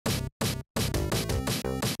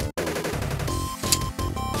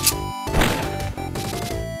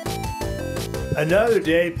Another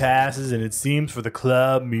day passes and it seems for the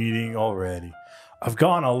club meeting already. I've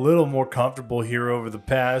gotten a little more comfortable here over the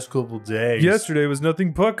past couple days. Yesterday was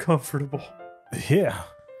nothing but comfortable. Yeah.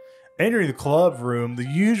 Entering the club room, the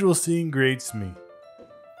usual scene greets me.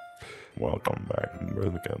 Welcome back,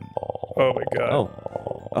 American Ball. Oh my god.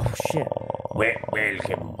 Oh shit.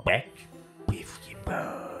 Welcome back, Whiskey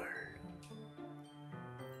Ball.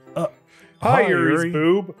 Hi, Yuri's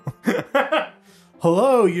boob.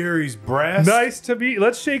 Hello, Yuri's breast. Nice to meet you.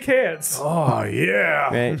 Let's shake hands. Oh, yeah.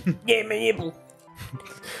 Right. Yeah, my nipple.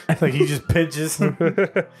 Like he just pinches.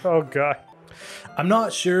 Oh god. I'm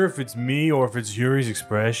not sure if it's me or if it's Yuri's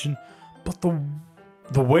expression, but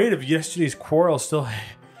the weight of yesterday's quarrel still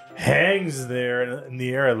hangs there in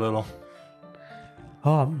the air a little.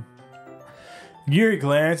 Yuri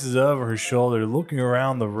glances over her shoulder, looking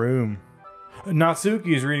around the room.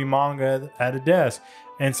 Natsuki is reading manga at a desk,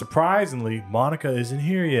 and surprisingly, Monika isn't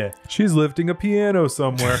here yet. She's lifting a piano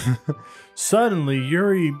somewhere. Suddenly,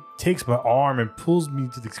 Yuri takes my arm and pulls me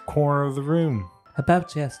to the corner of the room.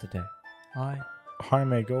 About yesterday,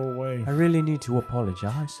 Jaime, go away. I really need to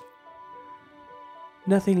apologize.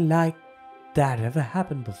 Nothing like that ever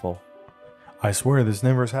happened before. I swear this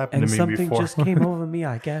never has happened And to me something before. just came over me,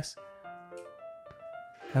 I guess.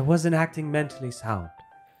 I wasn't acting mentally sound.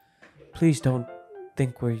 Please don't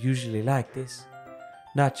think we're usually like this.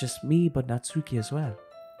 Not just me, but Natsuki as well.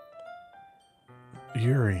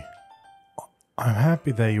 Yuri, I'm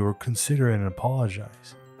happy that you were considering and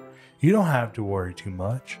apologize. You don't have to worry too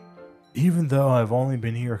much. Even though I've only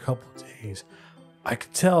been here a couple of days, I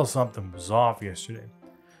could tell something was off yesterday.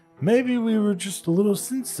 Maybe we were just a little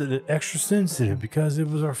extra sensitive because it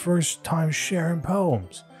was our first time sharing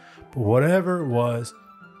poems. But whatever it was,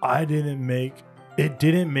 it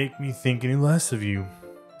didn't make me think any less of you.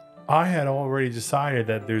 I had already decided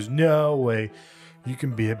that there's no way you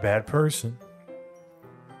can be a bad person.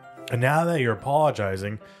 And now that you're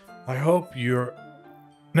apologizing, now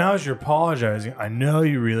as you're apologizing, I know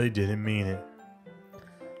you really didn't mean it.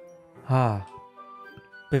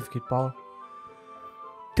 Biscuit Ball.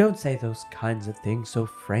 Don't say those kinds of things so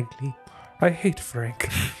frankly. I hate Frank.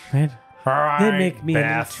 Right? All right, They make me a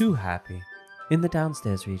little Beth. too happy. In the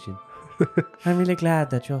downstairs region. I'm really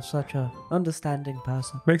glad that you're such a understanding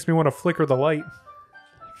person. Makes me want to flicker the light.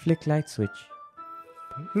 Flick light switch.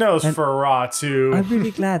 Nosferatu. I'm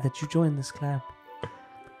really glad that you joined this club.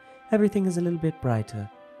 Everything is a little bit brighter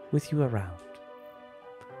with you around.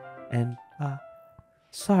 And,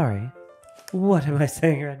 sorry. What am I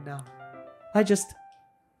saying right now?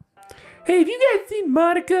 Hey, have you guys seen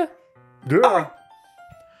Monika? Yeah.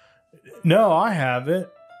 No, I haven't.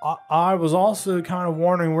 I was also kind of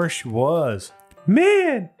wondering where she was.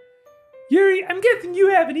 Man! Yuri, I'm guessing you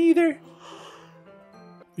haven't either.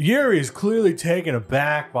 Yuri is clearly taken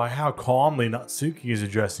aback by how calmly Natsuki is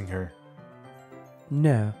addressing her.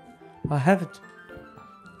 No, I haven't.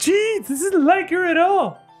 Jeez, this isn't like her at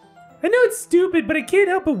all. I know it's stupid, but I can't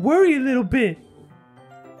help but worry a little bit.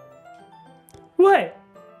 What?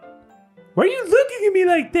 Why are you looking at me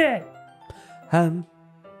like that?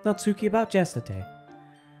 Natsuki, about yesterday.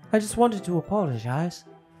 I just wanted to apologize.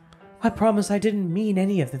 I promise I didn't mean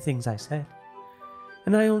any of the things I said.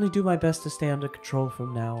 And I only do my best to stay under control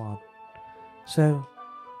from now on. So...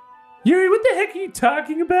 Yuri, what the heck are you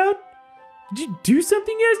talking about? Did you do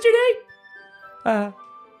something yesterday?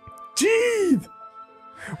 Jeez!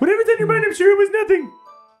 Whatever's on your mind, I'm sure it was nothing.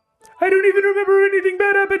 I don't even remember anything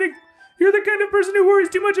bad happening. You're the kind of person who worries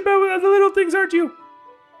too much about the little things, aren't you?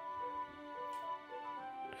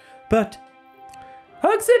 But...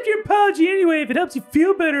 I'll accept your apology anyway if it helps you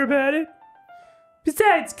feel better about it.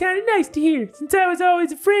 Besides, it's kind of nice to hear, since I was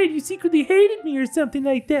always afraid you secretly hated me or something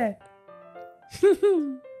like that.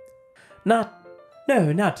 No,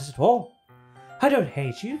 not at all. I don't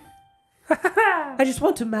hate you. I just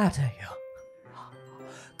want to matter you.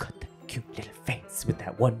 Cut that cute little face with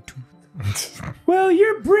that one tooth. Well,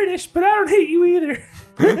 you're British, but I don't hate you either.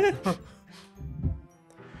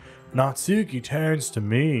 Natsuki turns to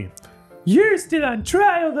me. You're still on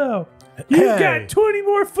trial, though. You've got 20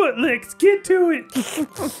 more foot licks. Get to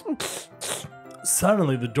it.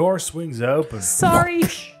 Suddenly, the door swings open. Sorry.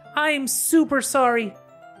 I'm super sorry.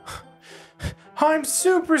 I'm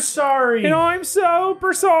super sorry. And I'm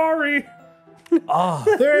super sorry.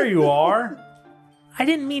 There you are. I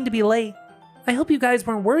didn't mean to be late. I hope you guys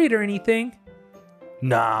weren't worried or anything.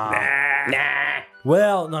 Nah.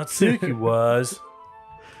 Well, Natsuki was.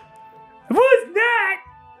 I was not.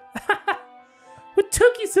 What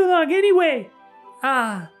took you so long anyway?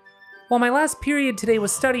 Well, my last period today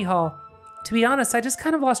was study hall. To be honest, I just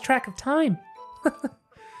kind of lost track of time.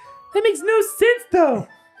 That makes no sense, though.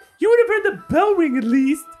 You would have heard the bell ring at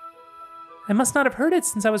least. I must not have heard it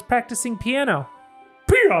since I was practicing piano.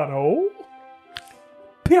 Piano?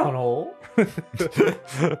 Piano?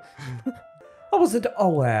 I wasn't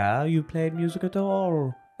aware you played music at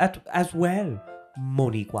all. As well,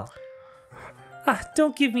 Monika. Ah,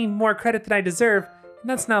 don't give me more credit than I deserve.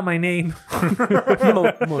 That's not my name.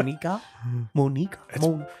 Monika?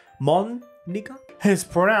 Monika? Monika? It's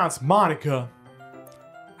pronounced Monica.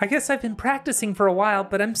 I guess I've been practicing for a while,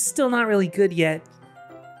 but I'm still not really good yet.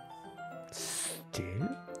 Still?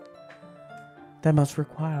 That must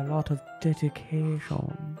require a lot of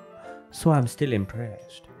dedication. So I'm still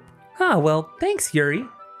impressed. Ah, well, thanks, Yuri.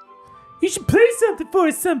 You should play something for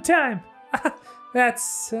us sometime.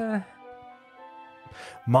 That's,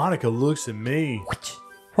 Monica looks at me.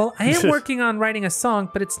 Well, I am working on writing a song,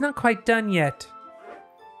 but it's not quite done yet.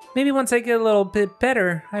 Maybe once I get a little bit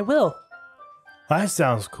better, I will. That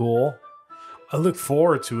sounds cool. I look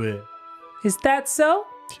forward to it. Is that so?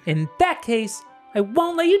 In that case, I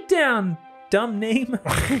won't let you down, dumb name.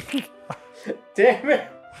 Damn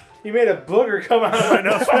it. You made a booger come out of my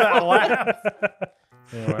nose from that laugh.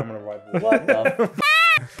 Anyway, I'm going to wipe this. What the?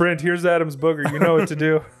 Brent, here's Adam's booger. You know what to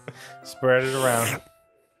do. Spread it around.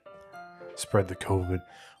 Spread the COVID.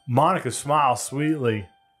 Monica smiles sweetly.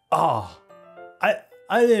 Oh, I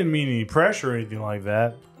didn't mean any pressure or anything like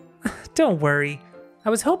that. Don't worry. I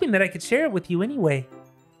was hoping that I could share it with you anyway.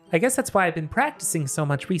 I guess that's why I've been practicing so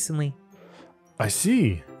much recently. I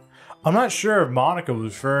see. I'm not sure if Monica was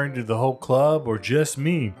referring to the whole club or just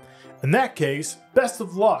me. In that case, best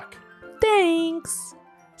of luck. Thanks.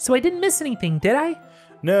 So I didn't miss anything, did I?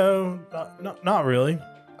 No, not really.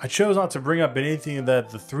 I chose not to bring up anything that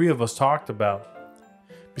the three of us talked about.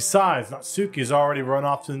 Besides, Natsuki has already run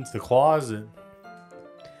off into the closet.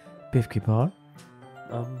 Biffkeeper,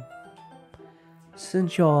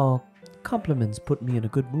 since your compliments put me in a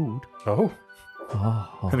good mood. Oh,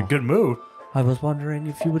 in a good mood. I was wondering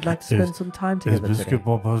if you would like to spend some time Is together today.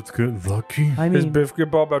 Basketball about to get lucky? I Is mean,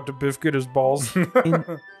 Biffkeball about to Biffkit his balls?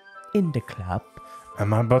 in the club.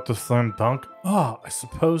 Am I about to slam dunk? Oh, I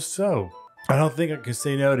suppose so. I don't think I can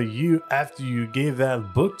say no to you after you gave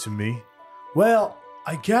that book to me. Well,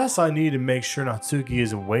 I guess I need to make sure Natsuki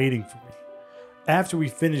isn't waiting for me. After we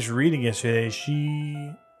finished reading yesterday,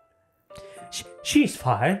 She's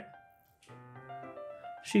fine.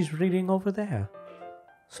 She's reading over there.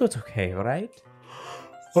 So it's okay, right?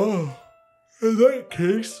 Oh, in that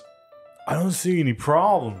case, I don't see any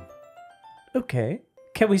problem. Okay.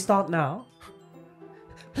 Can we start now?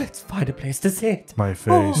 Let's find a place to sit. My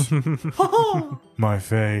face. Oh. My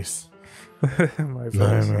face. My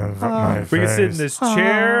face. My We can sit in face. this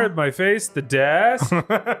chair, my face, the desk.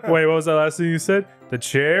 Wait, what was that last thing you said? The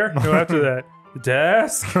chair? No, after that. The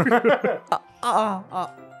desk?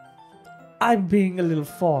 I'm being a little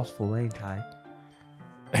forceful, ain't I?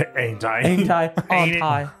 Ain't I? Ain't I? Aren't Ain't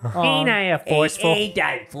I? Ain't I a forceful? Ain't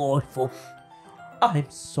I forceful? I'm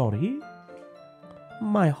sorry.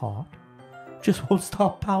 My heart just won't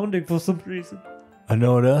stop pounding for some reason. I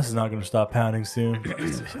know what else is not going to stop pounding soon.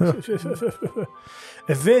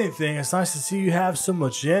 If anything, it's nice to see you have so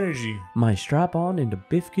much energy. My strap-on into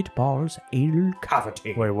Biffkit Ball's anal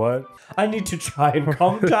cavity. Wait, what? I need to try and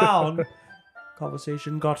calm down.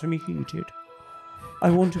 Conversation got me heated. I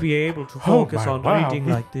want to be able to focus on reading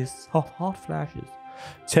like this. Hot flashes.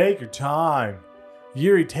 Take your time.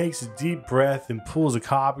 Yuri takes a deep breath and pulls a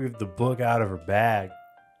copy of the book out of her bag.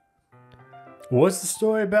 What's the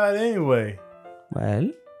story about anyway?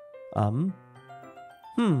 Well,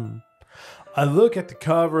 I look at the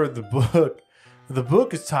cover of the book. The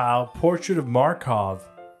book is titled Portrait of Markov.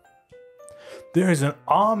 There is an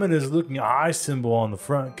ominous looking eye symbol on the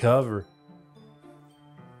front cover.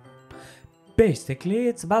 basically,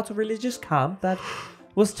 it's about a religious camp that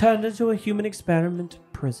was turned into a human experiment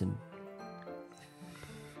prison.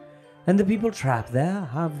 And the people trapped there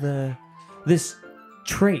have this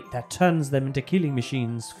trait that turns them into killing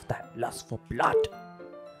machines that lust for blood.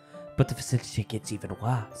 But the facility gets even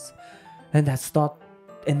worse. And they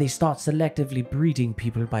start selectively breeding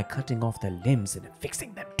people by cutting off their limbs and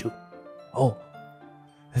affixing them to. Oh,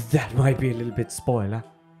 that might be a little bit spoiler.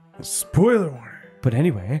 Spoiler warning. But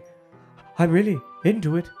anyway, I'm really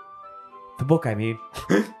into it. The book, I mean.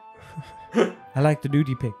 I like the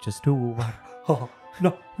nudie pictures too. Oh,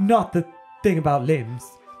 no, not the thing about limbs.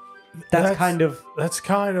 That's kind of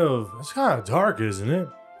dark, isn't it?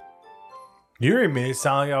 Yuri made it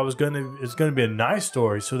sound like it's gonna be a nice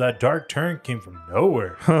story, so that dark turn came from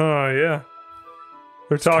nowhere. Oh, yeah.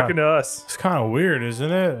 They're talking to us. It's kind of weird,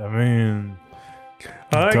 isn't it? I mean,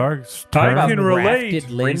 I dark I turn. can relate,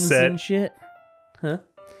 grafted limbs Reset. and shit. Huh?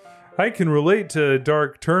 I can relate to a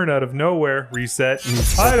dark turn out of nowhere. Reset.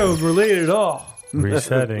 I don't relate at all.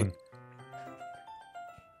 Resetting.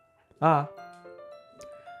 Ah.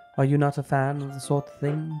 Are you not a fan of the sort of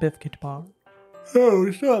thing, Biff Bar? Oh,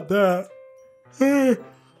 it's not that. I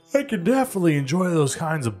can definitely enjoy those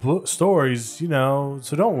kinds of stories, you know,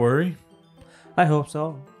 so don't worry. I hope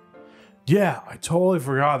so. Yeah, I totally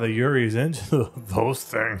forgot that Yuri is into those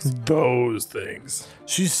things. Those things.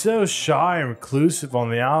 She's so shy and reclusive on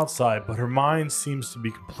the outside, but her mind seems to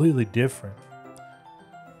be completely different.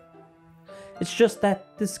 It's just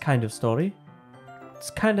that this kind of story,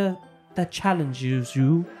 it's kind of that challenges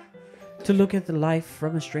you to look at the life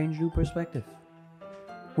from a strange new perspective.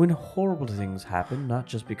 When horrible things happen, not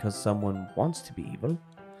just because someone wants to be evil,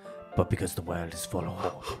 but because the world is full of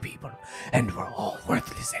horrible people and we're all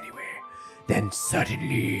worthless anyway, then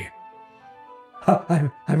suddenly...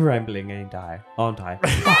 I'm rambling, ain't I? Aren't I?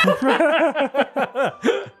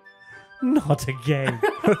 Not again.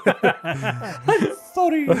 I'm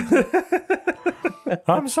sorry.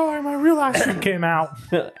 I'm sorry, my real accent came out.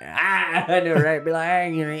 I know, right? Be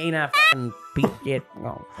like, you ain't a f***ing piece of shit.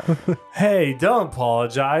 Oh. Hey, don't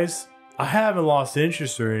apologize. I haven't lost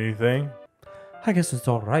interest or anything. I guess it's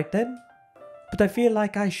all right then. But I feel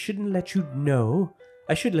like I shouldn't let you know.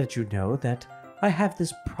 I should let you know that I have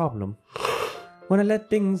this problem. When I let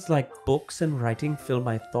things like books and writing fill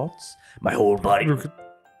my thoughts, my whole body...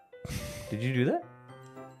 Did you do that?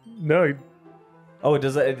 No, Oh,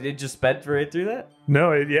 does it just sped right through that?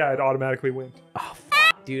 no, it automatically went. Oh,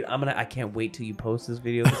 dude, I can't wait till you post this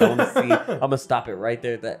video because I want to see. I'm gonna stop it right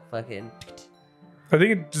there. That fucking. I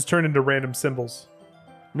think it just turned into random symbols.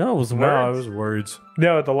 No, it was No, it words. was words.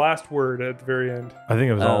 No, the last word at the very end. I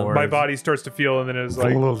think it was all words. My body starts to feel, and then it was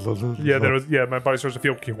like, my body starts to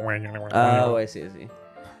feel. Oh, I see.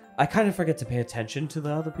 I kind of forget to pay attention to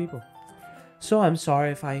the other people. So I'm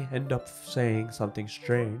sorry if I end up saying something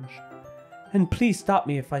strange. And please stop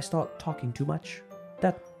me if I start talking too much.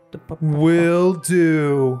 Will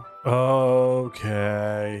do.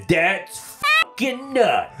 Okay. That's fucking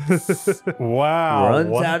nuts. Wow.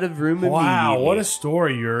 Runs out of room immediately. Wow, what a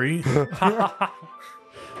story, Yuri.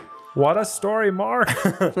 What a story, Mark.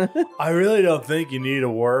 I really don't think you need to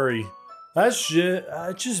worry.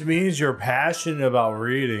 That just means you're passionate about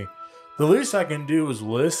reading. The least I can do is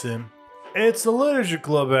listen. It's a literature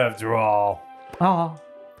club after all. Ah,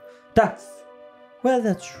 that's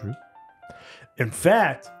true. In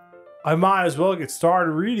fact, I might as well get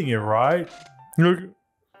started reading it, right?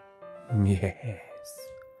 Yes.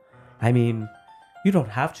 I mean, you don't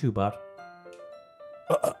have to, but...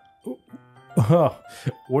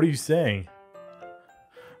 What are you saying?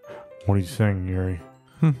 What are you saying, Yuri?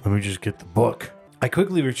 Let me just get the book. I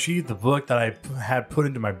quickly retrieved the book that I had put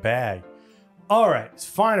into my bag. Alright, it's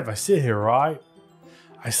fine if I sit here, right?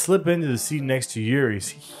 I slip into the seat next to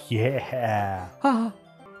Yuri's. Yeah. Ah,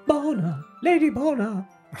 Bona, Lady Bona.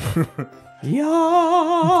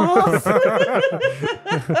 Yes.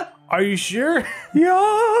 Are you sure?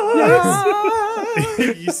 Yes.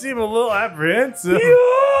 You seem a little apprehensive.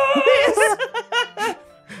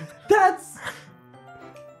 Yes.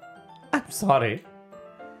 I'm sorry.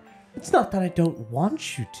 It's not that I don't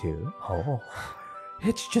want you to. Oh.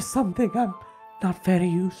 It's just something I'm not very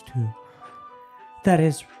used to. That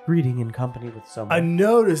is, reading in company with someone. I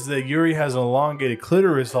noticed that Yuri has an elongated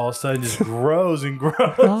clitoris all of a sudden just grows and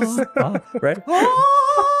grows. Right?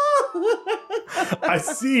 I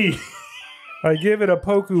see. I give it a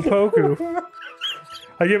poku poku.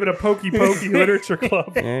 I give it a pokey pokey literature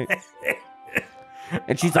club. And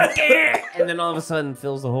she's like, yeah! And then all of a sudden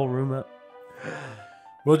fills the whole room up.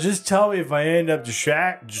 Well, just tell me if I end up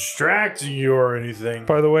distracting you or anything.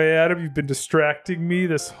 By the way, Adam, you've been distracting me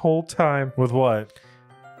this whole time. With what?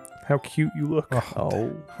 How cute you look.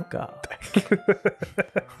 Oh, God.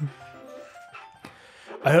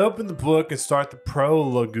 I open the book and start the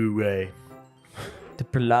prologue. The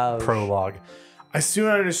prologue. I soon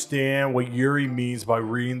understand what Yuri means by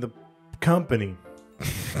reading the company.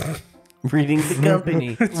 Reading the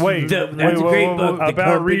company. Wait, that's a great book. The About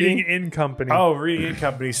Company. reading in company. Oh, reading in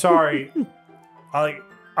company. Sorry.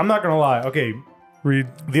 I'm not gonna lie. Okay, Read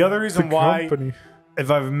the other reason the why, company.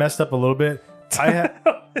 if I've messed up a little bit, A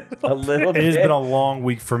little it bit. has been a long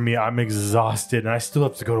week for me. I'm exhausted, and I still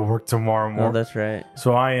have to go to work tomorrow Oh, morning. that's right.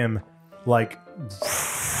 So I am like,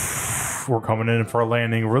 we're coming in for a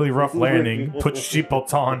landing, really rough landing. Put your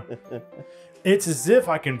seatbelts on. It's as if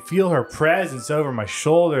I can feel her presence over my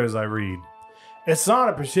shoulder as I read. It's not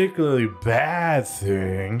a particularly bad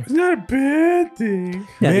thing. It's not a bad thing.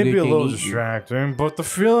 Yeah, Maybe good a thing little you- distracting, but the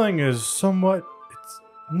feeling is somewhat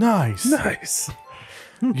nice. Nice.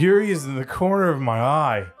 Yuri is in the corner of my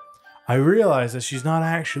eye. I realize that she's not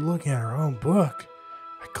actually looking at her own book.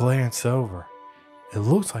 I glance over. It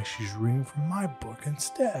looks like she's reading from my book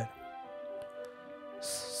instead.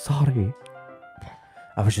 Sorry.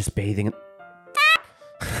 I was just bathing.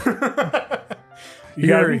 You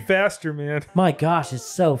gotta be faster, man. My gosh, it's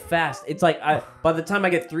so fast. It's like by the time I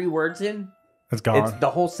get 3 words in, It's gone. it's the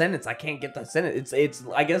whole sentence. I can't get the sentence. It's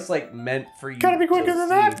I guess like meant for you. Gotta be quicker to than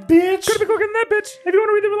see. that, bitch. Gotta be quicker than that, bitch. If you want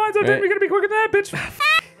to read the lines out there, Right. we gotta be quicker than that, bitch.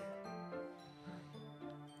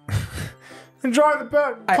 Enjoy the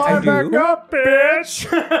book. I Climb back do. up,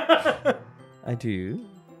 bitch. I do.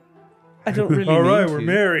 I don't really. All right, mean we're to.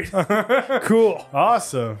 married. Cool.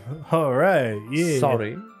 Awesome. All right. Yeah.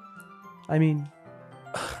 Sorry. I mean,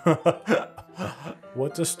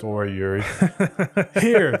 What's a story, Yuri?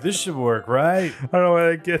 Here, this should work, right? I don't know why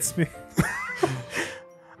that gets me.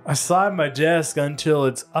 I slide my desk until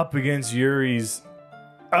it's up against Yuri's,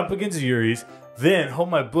 then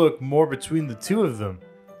hold my book more between the two of them.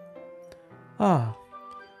 I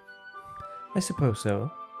suppose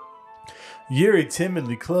so. Yuri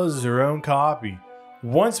timidly closes her own copy.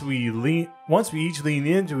 Once we each lean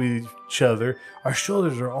into each other, our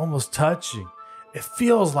shoulders are almost touching. It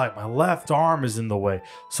feels like my left arm is in the way,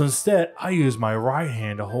 so instead I use my right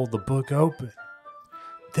hand to hold the book open.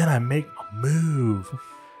 Then I make my move.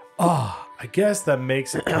 I guess that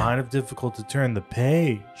makes it kind of difficult to turn the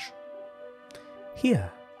page.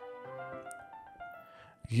 Here.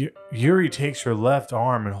 Yuri takes her left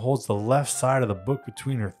arm and holds the left side of the book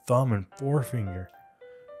between her thumb and forefinger.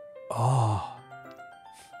 I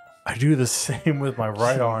do the same with my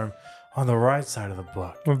right arm on the right side of the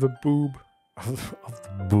book. Of the boob. Of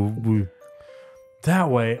the boo-boo. That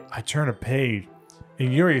way, I turn a page,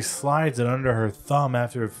 and Yuri slides it under her thumb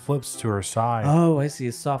after it flips to her side. Oh, I see.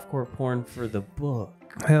 A softcore porn for the book.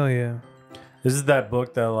 Hell yeah. This is that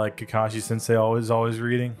book that like Kakashi Sensei always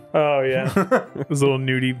reading. Oh yeah. It was a little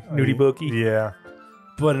nudie booky. Yeah.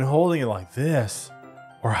 But in holding it like this,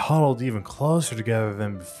 we're huddled even closer together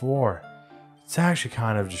than before. It's actually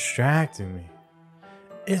kind of distracting me.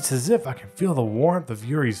 It's as if I can feel the warmth of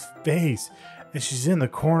Yuri's face, and she's in the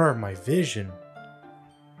corner of my vision.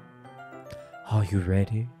 Are you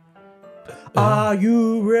ready? Are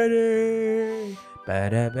you ready?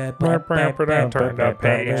 Turn the page. Turn the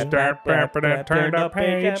page.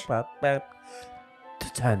 To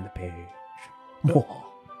turn the page.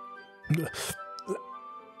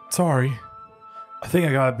 Sorry. I think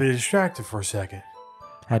I got a bit distracted for a second.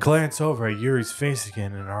 I glance over at Yuri's face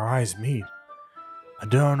again and our eyes meet. I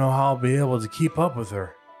don't know how I'll be able to keep up with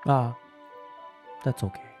her. That's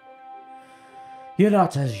okay. You're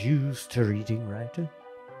not as used to reading, right?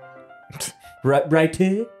 Right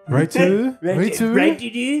too? Right too? Right too? Right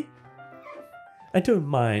too? I don't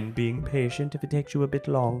mind being patient if it takes you a bit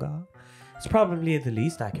longer. It's probably the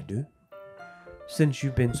least I can do, since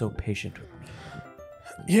you've been so patient with me.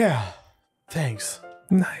 Yeah, thanks.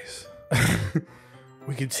 Nice.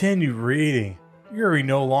 We continue reading. Yuri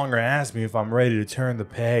no longer asks me if I'm ready to turn the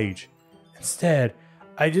page. Instead,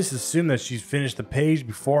 I just assume that she's finished the page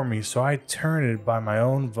before me, so I turn it by my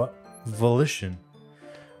own volition.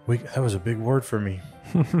 That was a big word for me.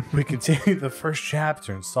 We continue the first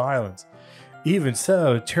chapter in silence. Even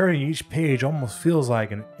so, turning each page almost feels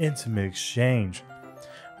like an intimate exchange.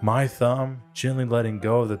 My thumb gently letting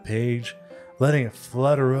go of the page, letting it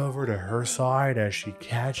flutter over to her side as she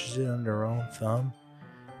catches it under her own thumb.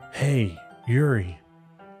 Hey, Yuri.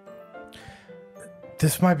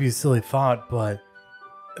 This might be a silly thought, but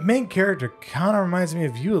the main character kind of reminds me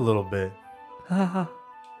of you a little bit.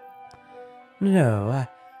 No,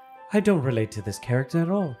 I don't relate to this character at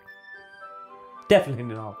all. Definitely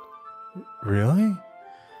not. Really?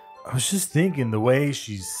 I was just thinking the way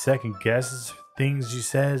she second guesses things she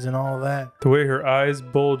says and all that. The way her eyes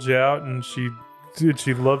bulge out and she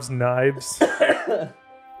loves knives.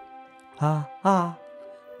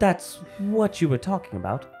 That's what you were talking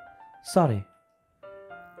about. Sorry.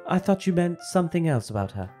 I thought you meant something else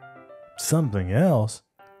about her. Something else?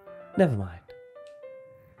 Never mind.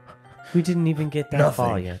 We didn't even get that far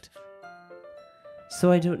Nothing. yet.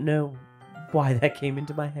 So I don't know why that came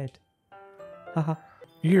into my head. Haha.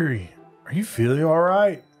 Yuri, are you feeling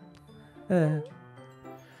alright?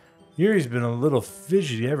 Yuri's been a little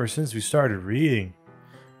fidgety ever since we started reading.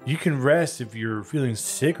 You can rest if you're feeling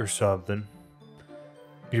sick or something.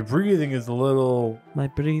 Your breathing is a little... My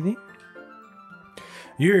breathing?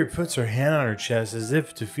 Yuri puts her hand on her chest as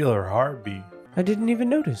if to feel her heartbeat. I didn't even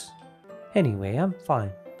notice. Anyway, I'm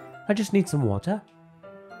fine. I just need some water.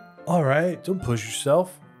 Alright, don't push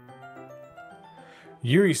yourself.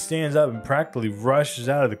 Yuri stands up and practically rushes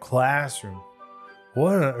out of the classroom.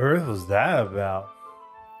 What on earth was that about?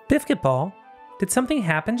 Bifketball, did something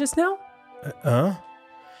happen just now? Huh?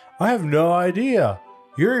 I have no idea.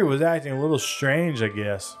 Yuri was acting a little strange, I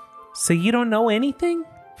guess. So you don't know anything?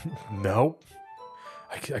 Nope.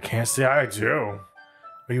 I can't say I do.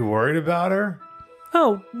 Are you worried about her?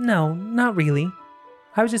 Oh, no, not really.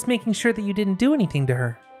 I was just making sure that you didn't do anything to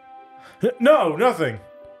her. No, nothing.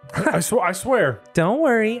 I swear. Don't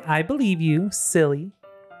worry, I believe you, silly.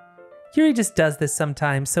 Yuri just does this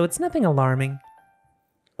sometimes, so it's nothing alarming.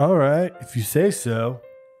 All right, if you say so.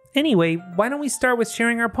 Anyway, why don't we start with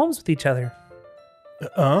sharing our poems with each other?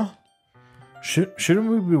 Shouldn't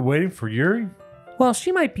we be waiting for Yuri? Well,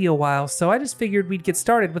 she might be a while, so I just figured we'd get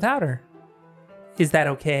started without her. Is that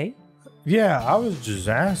okay? Yeah, I was just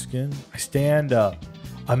asking. I stand up.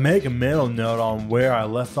 I make a mental note on where I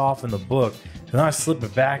left off in the book, and I slip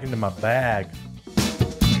it back into my bag.